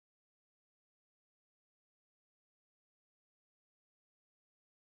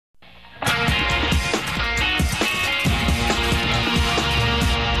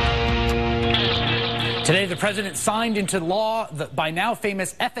Today, the president signed into law the by now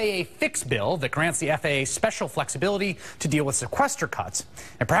famous FAA fix bill that grants the FAA special flexibility to deal with sequester cuts.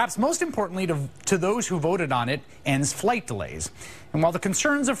 And perhaps most importantly to those who voted on it, ends flight delays. And while the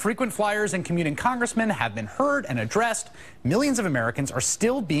concerns of frequent flyers and commuting congressmen have been heard and addressed, millions of Americans are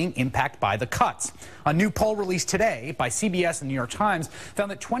still being impacted by the cuts. A new poll released today by CBS and the New York Times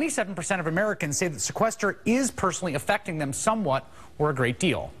found that 27% of Americans say that sequester is personally affecting them somewhat or a great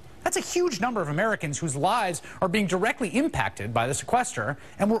deal. That's a huge number of Americans whose lives are being directly impacted by the sequester,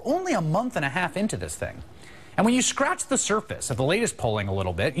 and we're only a month and a half into this thing. And when you scratch the surface of the latest polling a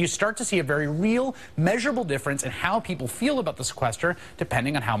little bit, you start to see a very real, measurable difference in how people feel about the sequester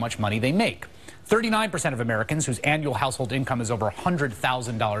depending on how much money they make. 39% of Americans whose annual household income is over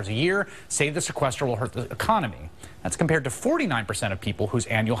 $100,000 a year say the sequester will hurt the economy. That's compared to 49% of people whose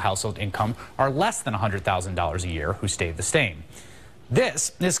annual household income are less than $100,000 a year who stayed the same.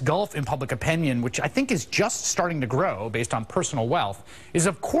 This gulf in public opinion, which I think is just starting to grow based on personal wealth, is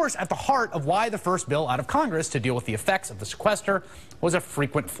of course at the heart of why the first bill out of Congress to deal with the effects of the sequester was a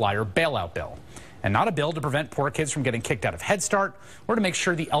frequent flyer bailout bill. And not a bill to prevent poor kids from getting kicked out of Head Start, or to make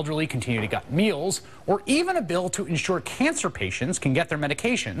sure the elderly continue to get meals, or even a bill to ensure cancer patients can get their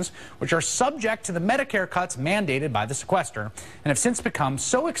medications, which are subject to the Medicare cuts mandated by the sequester, and have since become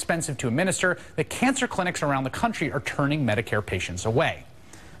so expensive to administer that cancer clinics around the country are turning Medicare patients away.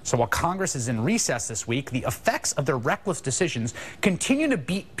 So while Congress is in recess this week, the effects of their reckless decisions continue to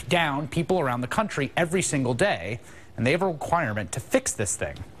beat down people around the country every single day, and they have a requirement to fix this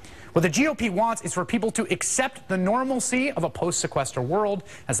thing. What the GOP wants is for people to accept the normalcy of a post-sequester world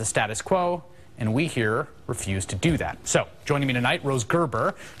as the status quo, and we here refuse to do that. So, joining me tonight, Rose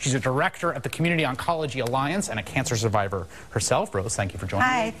Gerber. She's a director at the Community Oncology Alliance and a cancer survivor herself. Rose, thank you for joining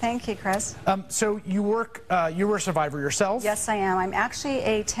me. Hi, thank you, Chris. So you were a survivor yourself? Yes, I am. I'm actually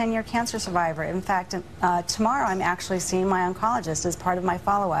a 10-year cancer survivor. In fact, tomorrow I'm actually seeing my oncologist as part of my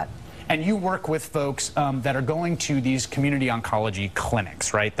follow-up. And you work with folks that are going to these community oncology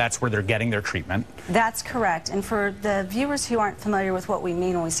clinics, right? That's where they're getting their treatment. That's correct. And for the viewers who aren't familiar with what we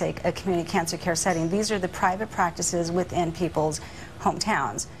mean when we say a community cancer care setting, these are the private practices within people's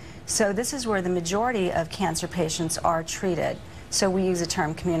hometowns. So this is where the majority of cancer patients are treated. So we use the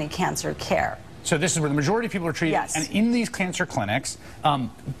term community cancer care. So this is where the majority of people are treated. Yes. And in these cancer clinics,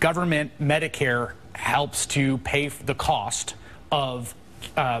 government Medicare helps to pay for the cost of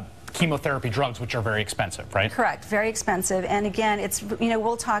chemotherapy drugs, which are very expensive, right? Correct, very expensive. And again, it's,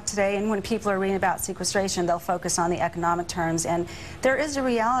 we'll talk today, and when people are reading about sequestration, they'll focus on the economic terms. And there is a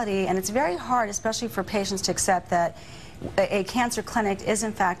reality, and it's very hard, especially for patients, to accept that a cancer clinic is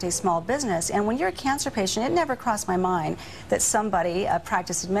in fact a small business. And when you're a cancer patient, it never crossed my mind that somebody, a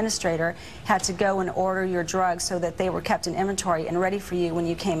practice administrator, had to go and order your drugs so that they were kept in inventory and ready for you when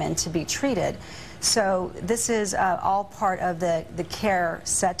you came in to be treated. So this is all part of the care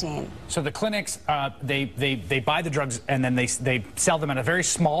setting. So the clinics, they buy the drugs and then they sell them at a very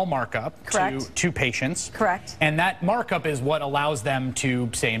small markup to patients. Correct. And that markup is what allows them to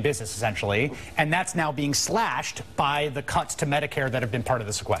stay in business, essentially. And that's now being slashed by the cuts to Medicare that have been part of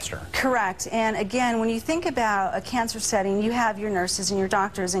the sequester. Correct. And again, when you think about a cancer setting, you have your nurses and your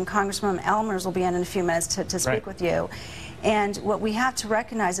doctors, and Congressman Elmers will be in a few minutes to speak with you. And what we have to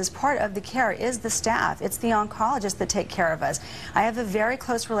recognize as part of the care is the staff. It's the oncologists that take care of us. I have a very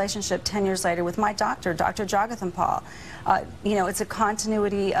close relationship 10 years later with my doctor, Dr. Jagathan Paul. It's a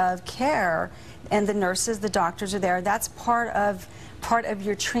continuity of care, and the nurses, the doctors are there. That's part of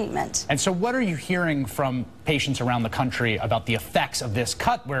your treatment. And so what are you hearing from patients around the country about the effects of this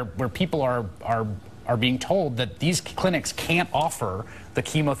cut, where people are being told that these clinics can't offer the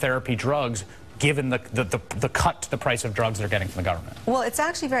chemotherapy drugs given the cut to the price of drugs they're getting from the government? Well, it's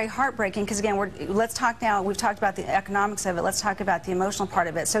actually very heartbreaking because, again, let's talk now. We've talked about the economics of it. Let's talk about the emotional part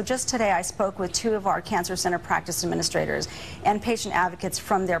of it. So just today I spoke with 2 of our cancer center practice administrators and patient advocates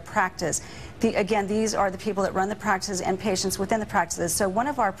from their practice. Again, these are the people that run the practices and patients within the practices. So one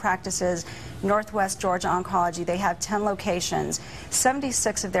of our practices, Northwest Georgia Oncology, they have 10 locations.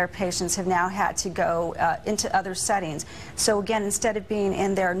 76 of their patients have now had to go into other settings. So again, instead of being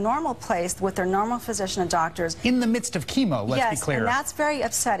in their normal place with their normal physician and doctors. In the midst of chemo, let's be clear. Yes, and that's very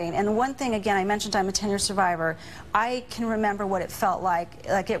upsetting. And one thing, again, I mentioned I'm a 10-year survivor. I can remember what it felt like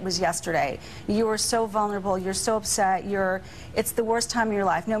it was yesterday. You were so vulnerable, you're so upset, it's the worst time of your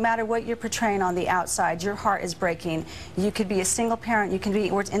life. No matter what you're portraying on the outside, your heart is breaking. You could be a single parent, you can be,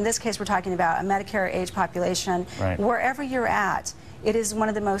 in this case we're talking about a Medicare age population. Right. Wherever you're at, it is one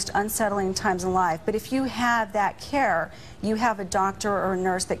of the most unsettling times in life. But if you have that care, you have a doctor or a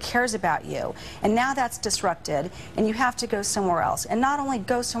nurse that cares about you. And now that's disrupted, and you have to go somewhere else. And not only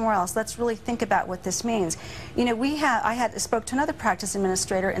go somewhere else, let's really think about what this means. You know, I spoke to another practice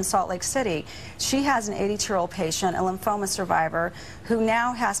administrator in Salt Lake City. She has an 82-year-old patient, a lymphoma survivor, who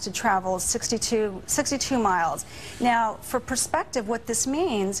now has to travel 62 miles. Now, for perspective, what this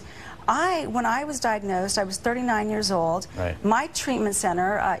means, when I was diagnosed, I was 39 years old. Right. My treatment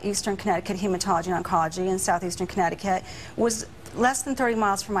center, Eastern Connecticut Hematology and Oncology in southeastern Connecticut, was less than 30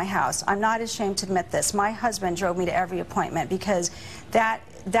 miles from my house. I'm not ashamed to admit this. My husband drove me to every appointment because that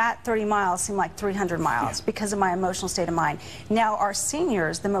 30 miles seemed like 300 miles because of my emotional state of mind. Now, our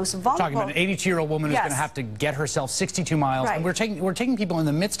seniors, the most vulnerable... Talking about an 82-year-old woman who's going to have to get herself 62 miles. Right. And we're taking people in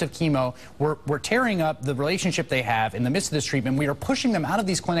the midst of chemo. We're tearing up the relationship they have in the midst of this treatment. We are pushing them out of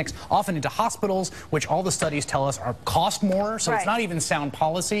these clinics, often into hospitals, which all the studies tell us cost more. So it's not even sound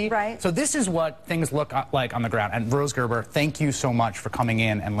policy. Right. So this is what things look like on the ground. And Rose Gerber, thank you so much for coming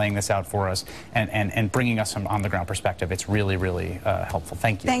in and laying this out for us and bringing us some on-the-ground perspective. It's really, really helpful.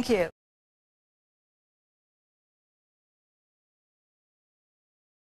 Thank you. Thank you.